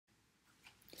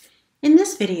In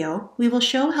this video, we will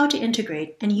show how to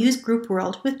integrate and use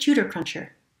Groupworld with TutorCruncher.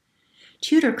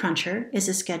 TutorCruncher is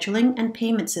a scheduling and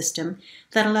payment system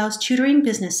that allows tutoring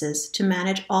businesses to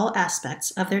manage all aspects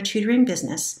of their tutoring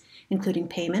business, including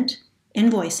payment,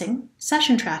 invoicing,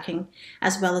 session tracking,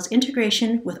 as well as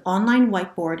integration with online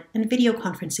whiteboard and video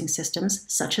conferencing systems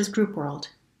such as Groupworld.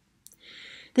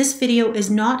 This video is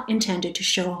not intended to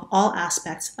show all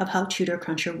aspects of how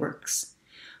TutorCruncher works.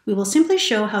 We will simply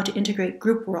show how to integrate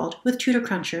Groupworld with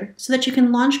TutorCruncher so that you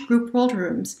can launch Groupworld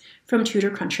rooms from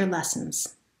TutorCruncher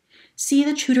lessons. See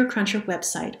the TutorCruncher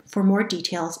website for more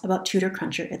details about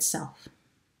TutorCruncher itself.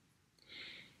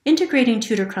 Integrating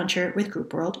TutorCruncher with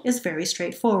Groupworld is very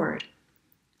straightforward.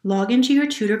 Log into your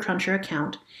TutorCruncher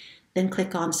account, then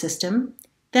click on System,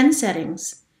 then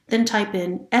Settings, then type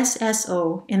in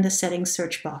SSO in the Settings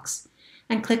search box,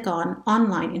 and click on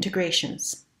Online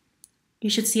Integrations. You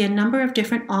should see a number of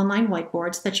different online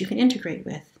whiteboards that you can integrate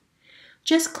with.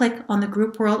 Just click on the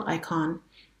Groupworld icon,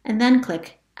 and then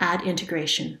click Add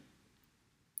Integration.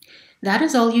 That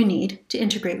is all you need to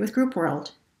integrate with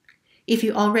Groupworld. If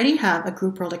you already have a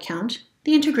Groupworld account,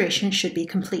 the integration should be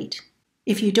complete.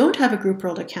 If you don't have a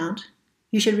Groupworld account,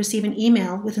 you should receive an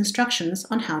email with instructions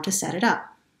on how to set it up.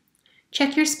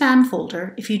 Check your spam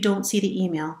folder if you don't see the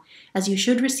email, as you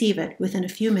should receive it within a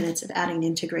few minutes of adding the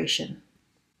integration.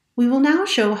 We will now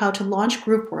show how to launch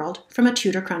Groupworld from a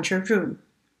TutorCruncher room.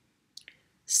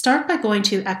 Start by going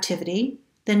to Activity,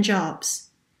 then Jobs.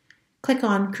 Click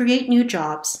on Create New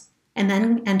Jobs, and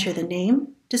then enter the name,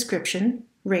 description,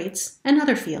 rates, and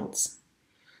other fields.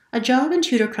 A job in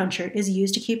TutorCruncher is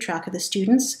used to keep track of the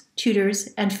students, tutors,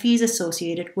 and fees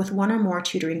associated with one or more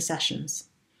tutoring sessions.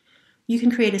 You can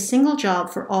create a single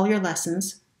job for all your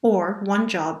lessons, or one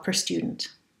job per student.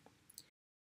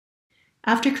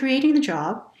 After creating the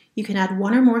job, you can add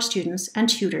one or more students and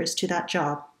tutors to that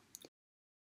job.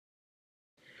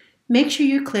 Make sure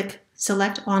you click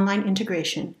Select Online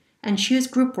Integration and choose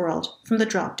Groupworld from the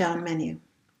drop-down menu.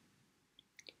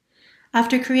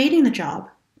 After creating the job,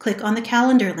 click on the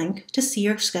calendar link to see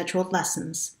your scheduled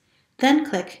lessons. Then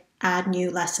click Add New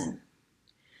Lesson.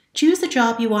 Choose the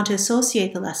job you want to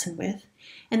associate the lesson with,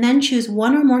 and then choose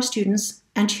one or more students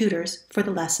and tutors for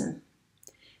the lesson.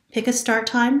 Pick a start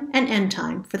time and end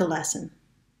time for the lesson.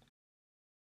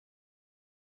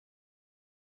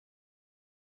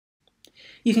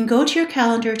 You can go to your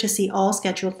calendar to see all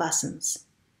scheduled lessons.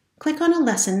 Click on a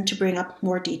lesson to bring up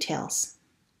more details.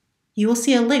 You will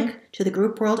see a link to the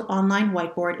Groupworld online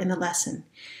whiteboard in the lesson,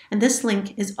 and this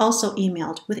link is also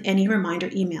emailed with any reminder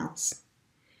emails.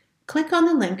 Click on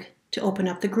the link to open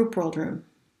up the Groupworld room.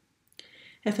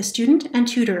 If a student and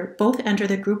tutor both enter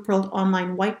the Groupworld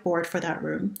online whiteboard for that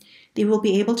room, they will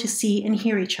be able to see and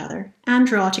hear each other and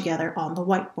draw together on the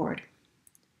whiteboard.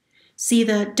 See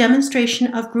the Demonstration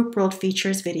of Groupworld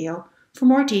Features video for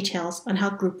more details on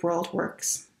how Groupworld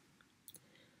works.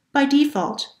 By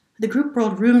default, the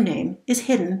Groupworld room name is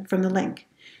hidden from the link,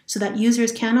 so that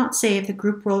users cannot save the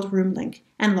Groupworld room link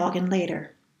and log in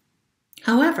later.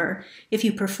 However, if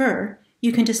you prefer,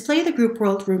 you can display the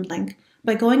Groupworld room link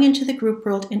by going into the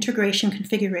Groupworld integration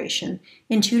configuration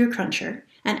in TutorCruncher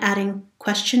and adding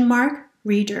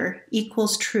 $reader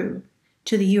 = true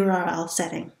to the URL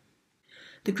setting.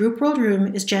 The Groupworld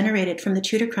room is generated from the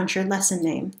TutorCruncher lesson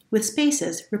name, with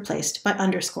spaces replaced by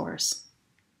underscores.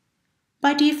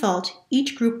 By default,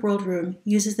 each Groupworld room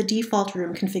uses the default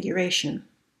room configuration.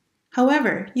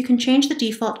 However, you can change the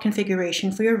default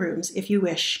configuration for your rooms if you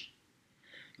wish.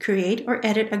 Create or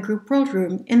edit a Groupworld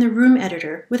room in the room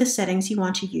editor with the settings you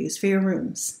want to use for your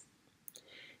rooms.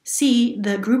 See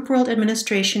the Groupworld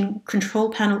Administration Control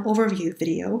Panel Overview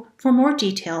video for more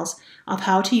details of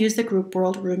how to use the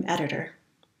Groupworld room editor.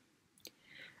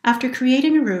 After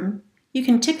creating a room, you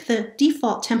can tick the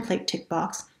default template tick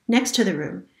box next to the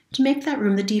room to make that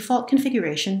room the default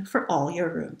configuration for all your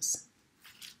rooms.